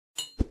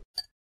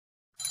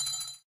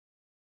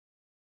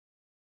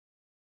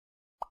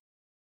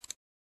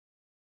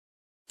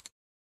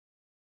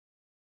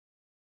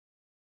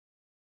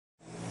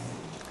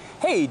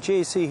Hey,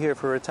 JC here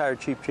for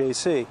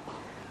retirecheapjc.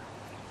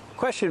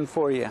 Question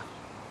for you.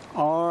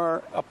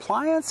 Are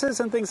appliances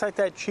and things like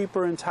that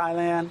cheaper in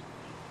Thailand?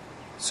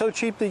 So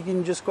cheap that you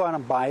can just go out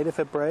and buy it if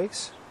it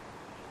breaks?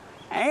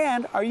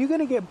 And are you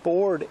going to get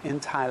bored in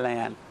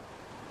Thailand,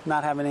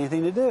 not having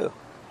anything to do?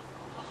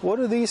 What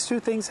do these two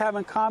things have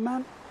in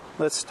common?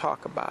 Let's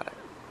talk about it.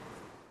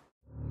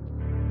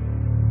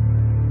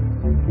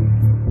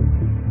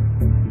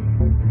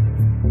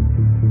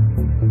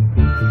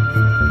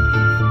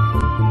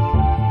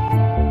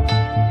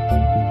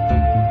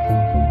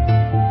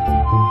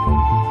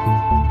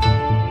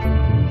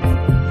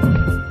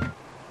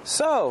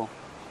 So,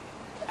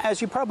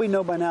 as you probably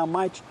know by now,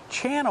 my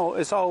channel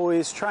is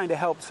always trying to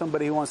help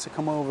somebody who wants to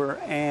come over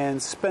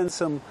and spend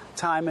some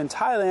time in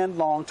Thailand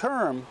long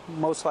term,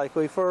 most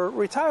likely for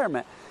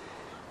retirement.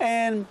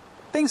 And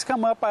things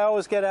come up, I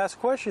always get asked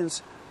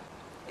questions.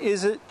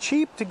 Is it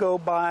cheap to go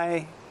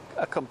buy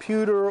a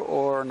computer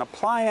or an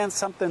appliance,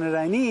 something that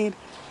I need,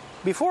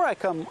 before I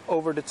come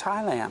over to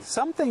Thailand?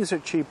 Some things are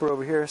cheaper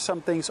over here,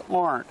 some things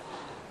aren't.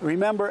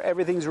 Remember,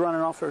 everything's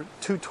running off of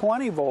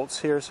 220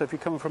 volts here, so if you're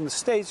coming from the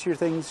States,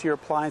 your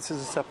appliances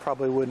and stuff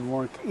probably wouldn't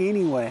work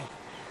anyway.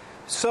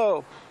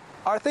 So,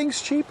 are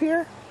things cheap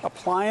here?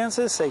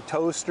 Appliances, say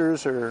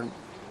toasters or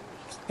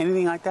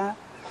anything like that?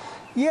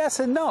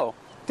 Yes and no.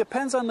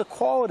 Depends on the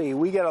quality.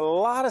 We get a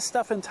lot of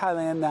stuff in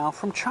Thailand now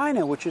from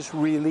China, which is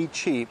really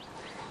cheap.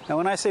 Now,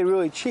 when I say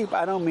really cheap,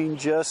 I don't mean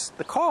just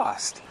the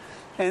cost.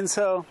 And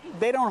so,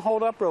 they don't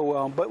hold up real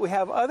well. But we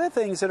have other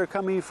things that are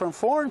coming from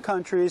foreign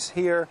countries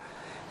here,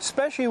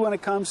 especially when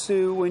it comes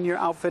to when you're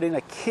outfitting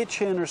a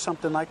kitchen or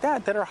something like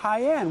that, that are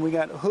high-end. We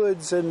got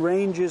hoods and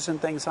ranges and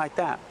things like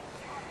that.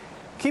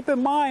 Keep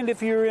in mind,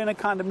 if you're in a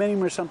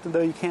condominium or something,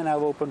 though, you can't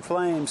have open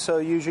flames. So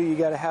usually you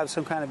got to have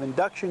some kind of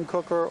induction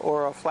cooker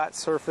or a flat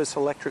surface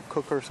electric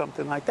cooker or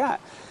something like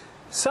that.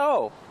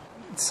 So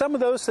some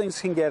of those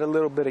things can get a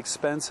little bit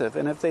expensive.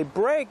 And if they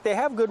break, they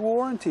have good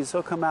warranties.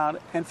 They'll come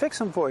out and fix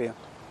them for you.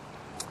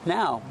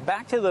 Now,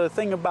 back to the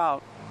thing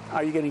about,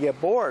 are you going to get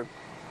bored?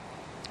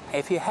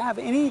 If you have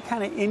any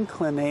kind of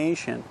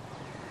inclination,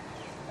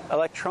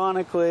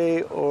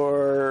 electronically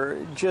or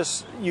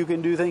just you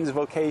can do things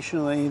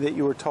vocationally that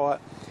you were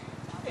taught,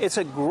 it's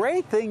a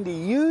great thing to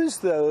use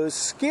those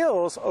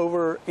skills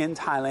over in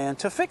Thailand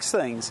to fix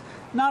things,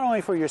 not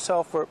only for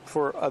yourself, but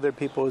for other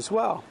people as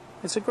well.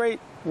 It's a great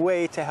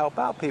way to help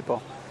out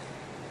people.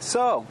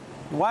 So,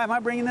 why am I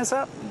bringing this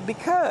up?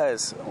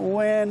 Because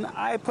when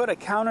I put a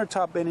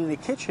countertop in the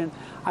kitchen,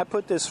 I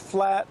put this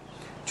flat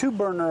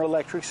 2-burner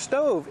electric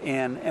stove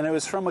in, and it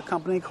was from a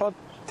company called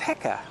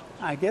Tekka.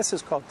 I guess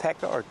it's called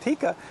Tekka or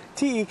Tika,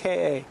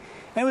 T-E-K-A. And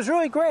it was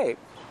really great,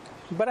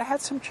 but I had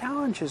some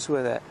challenges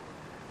with it.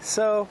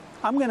 So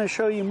I'm going to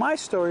show you my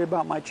story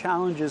about my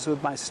challenges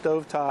with my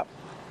stovetop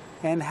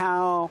and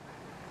how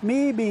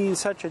me being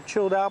such a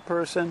chilled out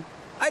person,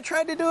 I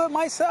tried to do it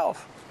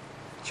myself.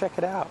 Check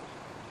it out.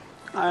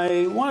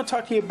 I want to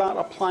talk to you about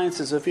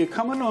appliances. If you're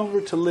coming over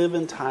to live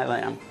in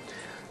Thailand,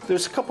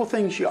 there's a couple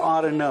things you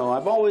ought to know.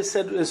 I've always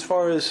said, as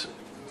far as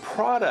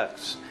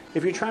products,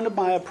 if you're trying to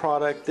buy a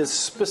product that's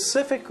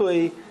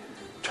specifically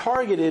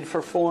targeted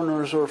for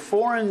foreigners or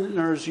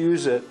foreigners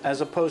use it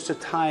as opposed to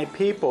Thai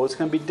people, it's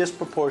going to be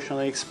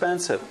disproportionately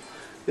expensive.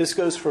 This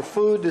goes for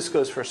food, this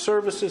goes for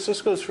services,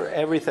 this goes for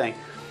everything.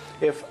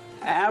 If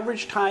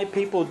average Thai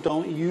people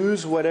don't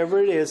use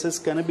whatever it is, it's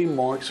going to be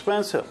more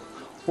expensive.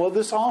 Well,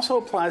 this also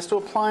applies to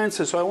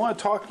appliances, so I want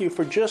to talk to you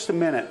for just a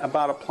minute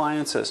about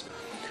appliances.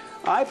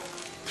 I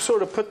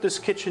sort of put this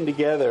kitchen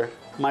together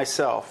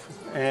myself,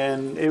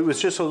 and it was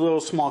just a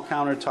little small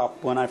countertop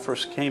when I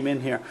first came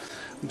in here.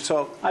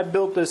 So I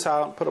built this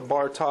out, put a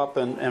bar top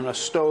and a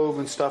stove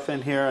and stuff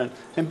in here,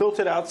 and built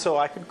it out so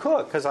I could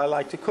cook, because I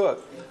like to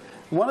cook.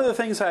 One of the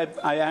things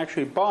I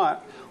actually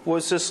bought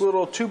was this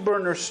little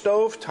 2-burner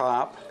stove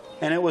top,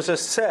 and it was a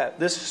set.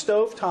 This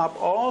stove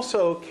top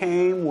also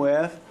came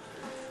with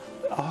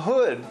a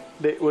hood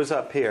that was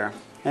up here,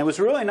 and it was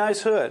a really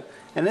nice hood.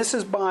 And this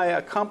is by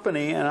a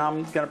company, and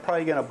I'm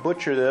probably going to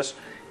butcher this,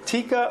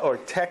 Tika or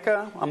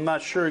Tekka, I'm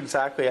not sure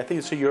exactly. I think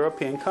it's a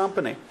European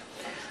company.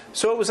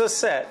 So it was a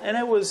set, and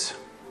it was,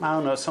 I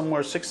don't know,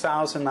 somewhere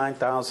 6,000,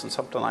 9,000,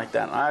 something like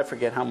that. I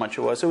forget how much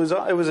it was. It was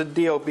a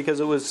deal because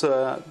it was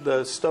the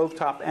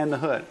stovetop and the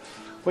hood.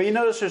 Well, you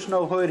notice there's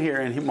no hood here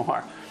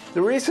anymore.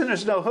 The reason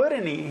there's no hood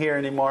here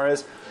anymore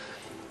is,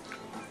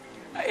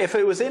 if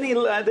it was any,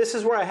 this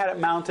is where I had it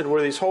mounted,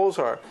 where these holes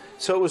are.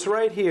 So it was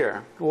right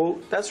here. Well,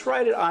 that's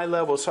right at eye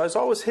level. So I was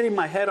always hitting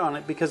my head on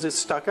it because it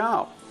stuck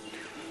out.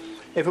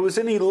 If it was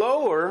any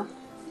lower,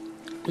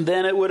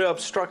 then it would have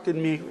obstructed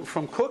me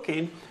from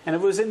cooking. And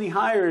if it was any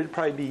higher, it'd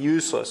probably be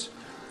useless.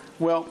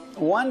 Well,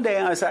 one day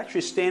I was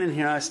actually standing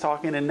here, I was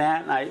talking to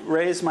Nat, and I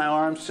raised my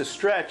arms to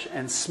stretch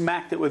and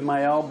smacked it with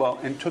my elbow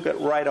and took it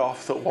right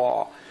off the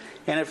wall.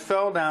 And it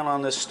fell down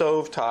on the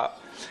stovetop.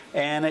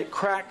 And it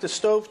cracked the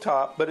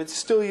stovetop, but it's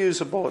still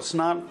usable. It's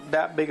not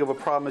that big of a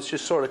problem. It's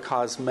just sort of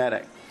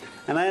cosmetic.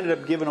 And I ended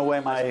up giving away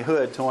my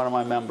hood to one of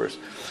my members.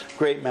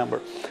 Great member.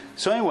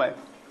 So anyway,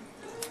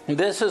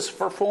 This is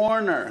for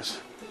foreigners.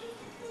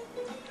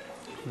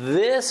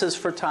 This is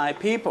for Thai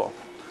people.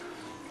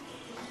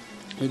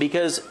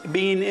 Because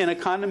being in a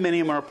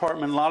condominium or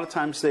apartment, a lot of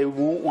times they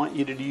won't want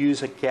you to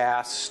use a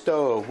gas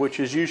stove, which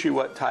is usually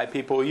what Thai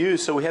people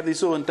use. So we have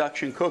these little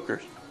induction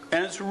cookers.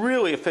 And it's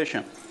really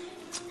efficient.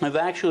 I've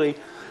actually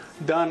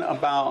done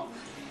about,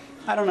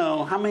 I don't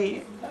know, how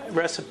many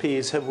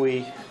recipes have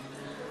we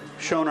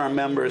shown our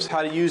members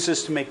how to use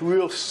this to make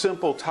real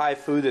simple Thai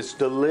food that's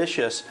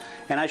delicious.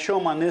 And I show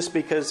them on this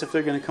because if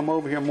they're going to come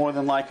over here, more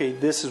than likely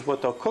this is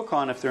what they'll cook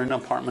on if they're in an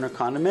apartment or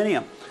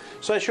condominium.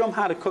 So I show them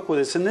how to cook with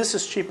this, and this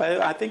is cheap.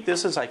 I think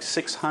this is like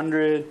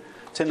 600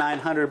 to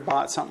 900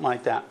 baht, something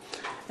like that.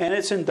 And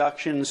it's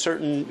induction.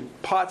 Certain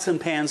pots and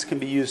pans can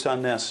be used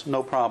on this,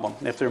 no problem,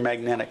 if they're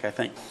magnetic, I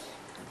think.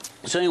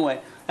 So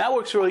anyway, that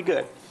works really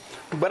good.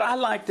 But I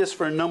like this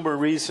for a number of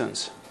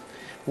reasons.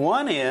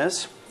 One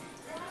is,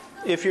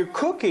 if you're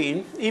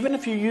cooking, even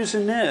if you're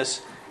using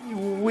this,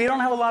 we don't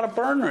have a lot of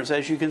burners,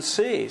 as you can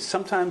see.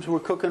 Sometimes we're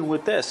cooking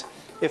with this.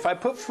 If I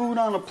put food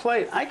on a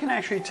plate, I can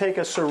actually take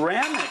a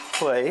ceramic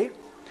plate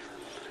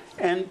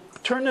and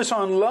turn this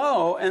on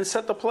low and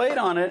set the plate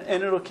on it,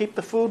 and it'll keep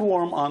the food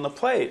warm on the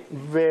plate.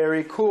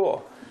 Very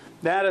cool.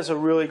 That is a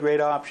really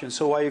great option.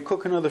 So while you're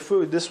cooking other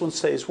food, this one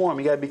stays warm.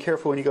 You got to be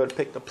careful when you go to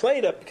pick the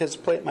plate up because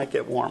the plate might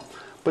get warm.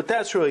 But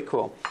that's really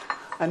cool.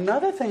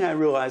 Another thing I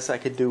realized I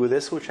could do with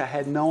this, which I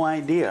had no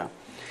idea,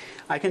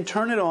 I can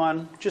turn it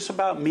on just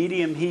about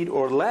medium heat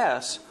or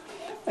less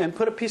and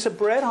put a piece of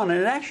bread on it.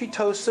 It actually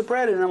toasts the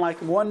bread, and in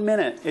like 1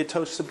 minute it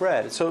toasts the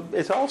bread. So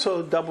it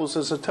also doubles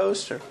as a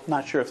toaster.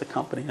 Not sure if the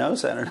company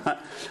knows that or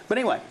not. But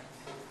anyway,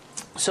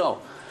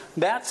 so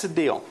that's the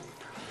deal.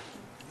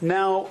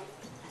 Now,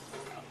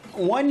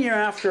 1 year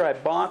after I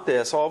bought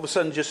this, all of a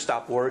sudden it just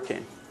stopped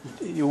working.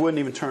 You wouldn't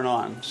even turn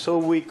on. So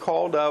we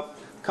called up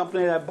the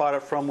company that I bought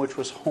it from, which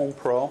was Home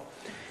Pro,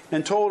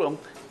 and told them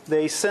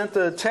they sent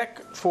the tech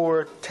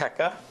for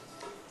Tekka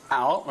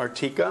out, or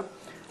Tika.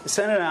 They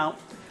sent it out.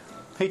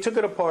 He took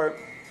it apart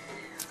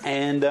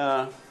and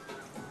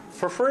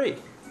for free.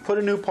 Put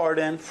a new part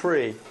in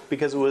free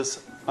because it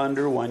was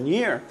under 1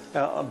 year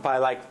by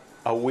like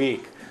a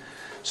week.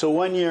 So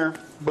 1 year,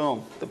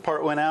 boom, the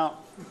part went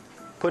out,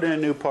 put in a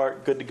new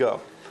part, good to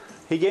go.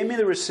 He gave me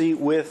the receipt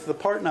with the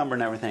part number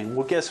and everything.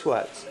 Well, guess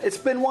what? It's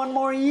been 1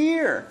 more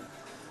year.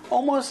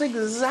 Almost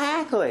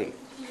exactly.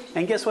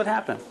 And guess what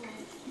happened?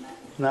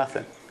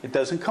 Nothing. It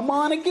doesn't come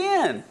on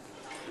again.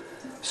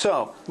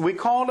 So we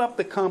called up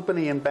the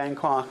company in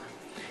Bangkok.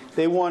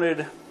 They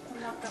wanted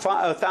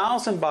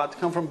 1,000 baht to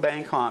come from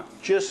Bangkok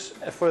just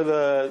for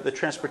the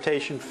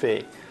transportation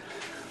fee.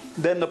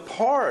 Then the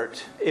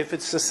part, if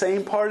it's the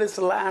same part as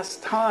the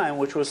last time,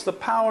 which was the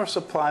power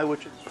supply,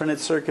 which is printed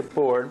circuit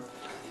board,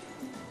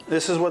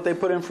 this is what they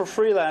put in for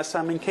free last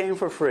time and came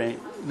for free.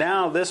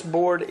 Now this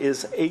board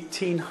is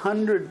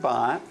 1,800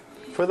 baht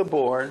for the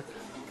board,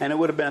 and it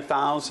would have been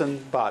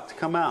 1,000 baht to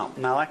come out.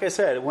 Now, like I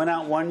said, it went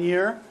out 1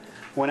 year,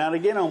 went out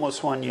again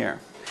almost 1 year.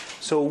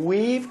 So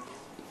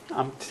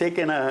I'm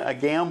taking a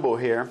gamble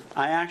here.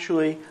 I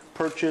actually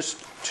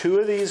purchased 2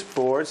 of these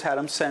boards, had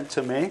them sent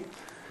to me.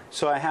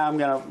 So I'm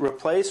going to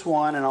replace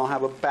one, and I'll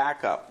have a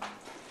backup.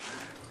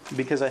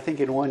 Because I think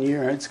in 1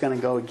 year it's going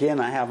to go again.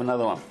 I have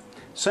another one.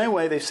 So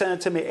anyway, they sent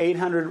it to me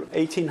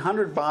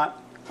 1,800 baht.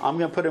 I'm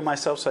going to put it in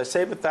myself, so I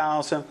save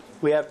 1,000.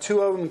 We have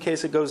 2 of them in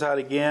case it goes out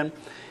again.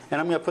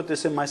 And I'm going to put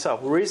this in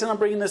myself. The reason I'm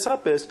bringing this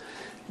up is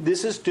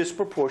this is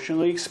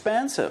disproportionately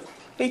expensive.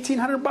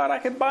 1,800 baht, I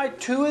could buy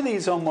 2 of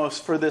these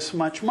almost for this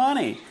much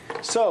money.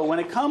 So when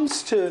it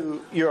comes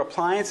to your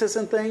appliances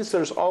and things,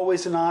 there's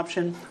always an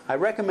option. I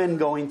recommend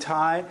going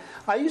Thai.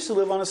 I used to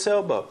live on a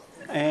sailboat,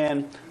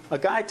 and a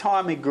guy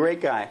taught me,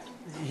 great guy.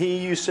 He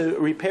used to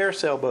repair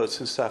sailboats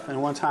and stuff.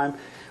 And one time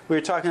we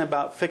were talking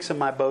about fixing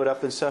my boat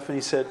up and stuff, and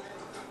he said,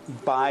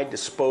 buy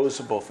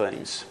disposable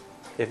things.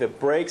 If it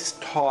breaks,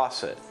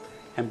 toss it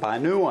and buy a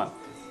new one.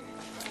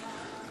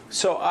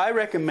 So I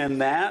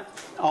recommend that.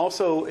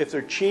 Also, if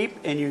they're cheap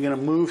and you're going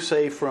to move,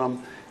 say,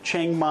 from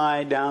Chiang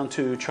Mai down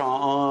to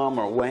Cha Am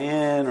or Hue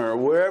An or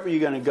wherever you're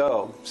going to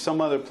go,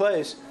 some other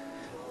place,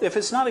 if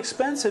it's not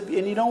expensive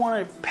and you don't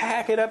want to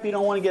pack it up, you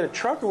don't want to get a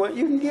truck or what,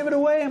 you can give it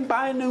away and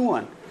buy a new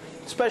one.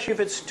 Especially if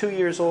it's 2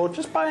 years old,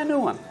 just buy a new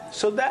one.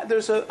 So that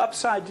there's an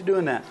upside to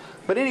doing that.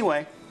 But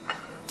anyway,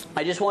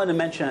 I just wanted to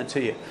mention it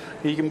to you.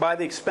 You can buy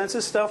the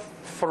expensive stuff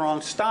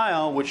Farang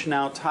style, which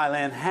now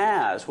Thailand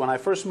has. When I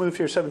first moved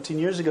here 17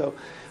 years ago,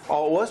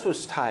 all it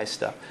was Thai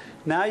stuff.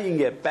 Now you can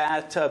get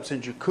bathtubs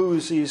and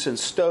jacuzzis and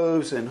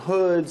stoves and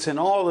hoods and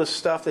all this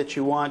stuff that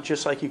you want,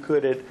 just like you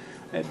could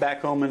at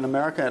back home in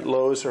America at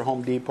Lowe's or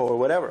Home Depot or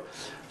whatever.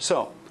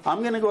 So I'm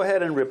going to go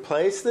ahead and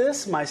replace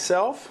this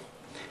myself,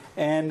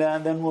 and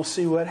then we'll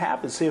see what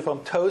happens, see if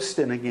I'm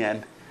toasting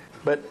again.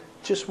 But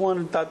just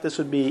thought this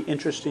would be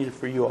interesting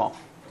for you all.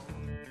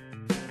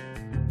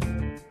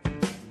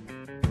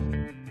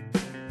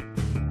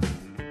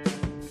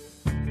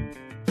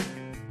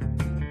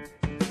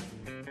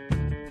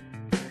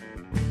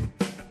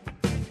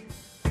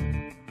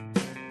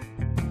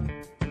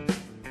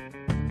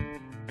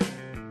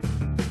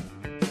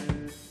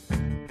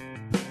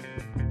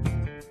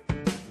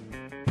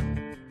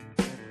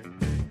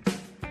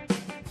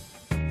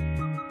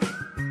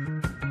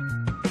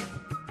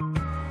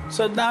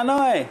 So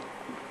Nanoi,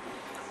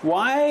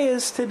 why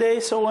is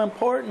today so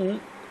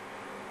important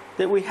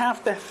that we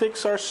have to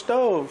fix our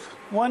stove?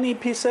 วันนี้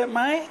พิเศษไห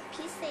ม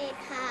พิเศษ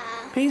ค่ะ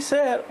พิเศ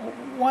ษ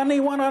วันนี้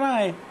วันอะไร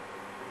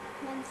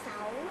วันเสา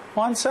ร์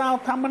วันเสาร์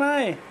ทำอะไร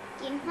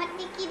กินฮอต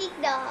ดิกิดิก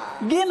ดอ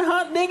ก Get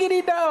hot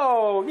diggity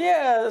dog.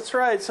 Yeah, that's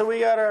right. So we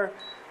got our,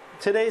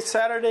 today's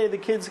Saturday,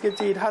 the kids get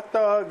to eat hot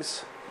dogs.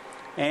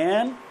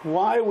 And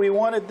why we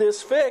wanted this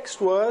fixed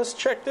was,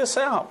 check this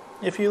out.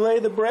 If you lay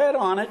the bread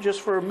on it just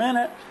for a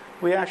minute,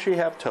 we actually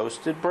have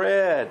toasted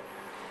bread.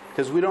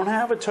 Because we don't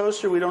have a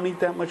toaster, we don't eat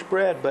that much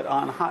bread. But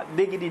on hot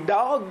diggity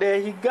dog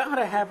day, you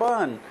gotta have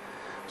bun.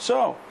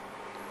 So,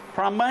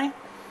 prom mai?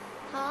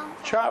 พร้อม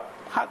Chop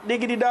hot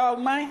diggity dog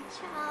mai?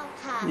 ชอบ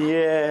ค่ะ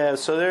Yeah,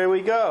 so there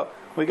we go.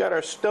 We got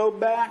our stove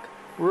back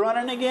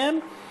running again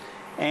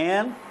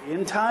and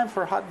in time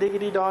for Hot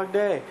Diggity Dog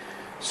Day.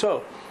 So,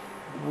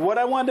 what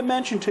I wanted to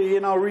mention to you,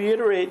 and I'll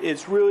reiterate,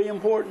 it's really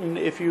important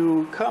if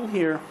you come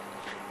here,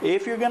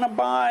 if you're going to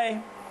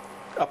buy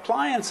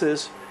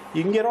appliances,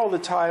 you can get all the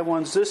Thai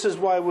ones. This is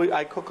why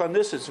I cook on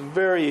this. It's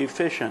very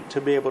efficient to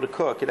be able to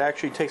cook. It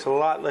actually takes a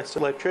lot less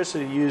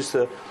electricity to use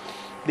the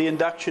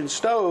induction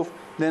stove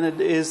than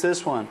it is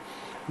this one.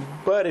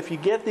 But if you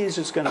get these,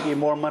 it's going to be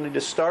more money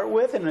to start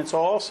with, and it's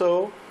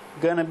also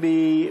going to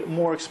be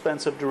more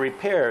expensive to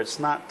repair. It's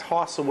not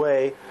toss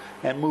away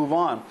and move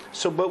on.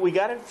 So, but we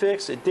got it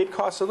fixed. It did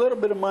cost a little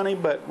bit of money,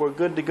 but we're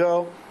good to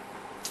go.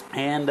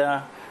 And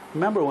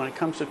remember, when it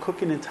comes to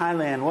cooking in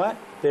Thailand, what?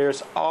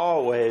 There's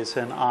always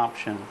an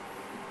option.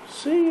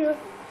 See ya.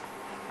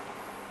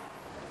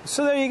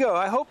 So there you go.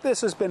 I hope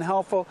this has been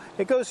helpful.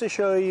 It goes to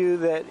show you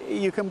that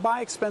you can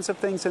buy expensive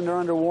things and they're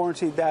under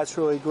warranty. That's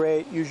really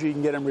great. Usually you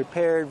can get them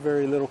repaired,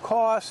 very little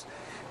cost.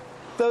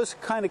 Those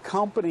kind of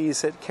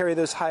companies that carry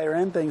those higher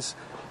end things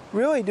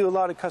really do a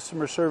lot of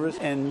customer service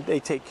and they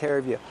take care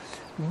of you.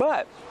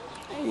 But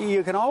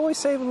you can always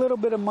save a little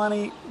bit of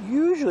money,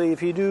 usually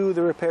if you do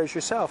the repairs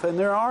yourself. And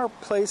there are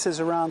places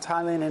around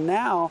Thailand and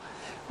now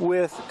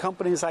with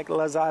companies like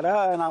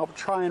Lazada, and I'll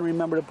try and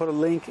remember to put a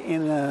link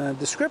in the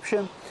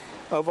description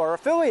of our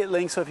affiliate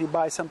link, so if you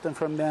buy something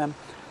from them,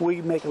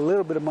 we make a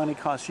little bit of money,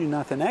 costs you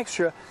nothing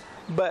extra.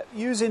 But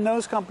using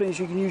those companies,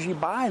 you can usually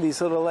buy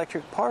these little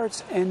electric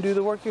parts and do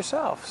the work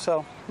yourself.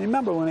 So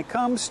remember, when it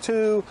comes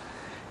to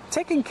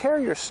taking care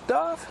of your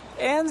stuff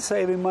and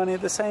saving money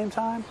at the same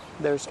time,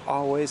 there's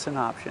always an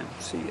option.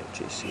 See ya,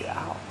 JC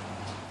out.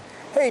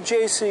 Hey,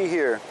 JC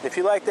here. If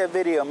you like that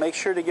video, make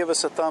sure to give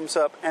us a thumbs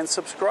up and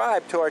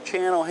subscribe to our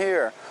channel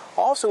here.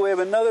 Also, we have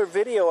another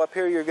video up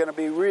here you're going to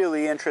be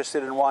really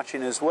interested in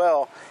watching as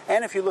well.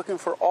 And if you're looking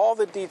for all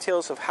the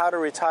details of how to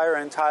retire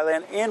in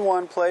Thailand in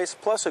one place,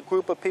 plus a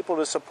group of people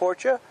to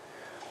support you,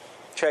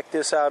 check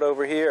this out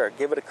over here.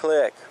 Give it a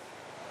click.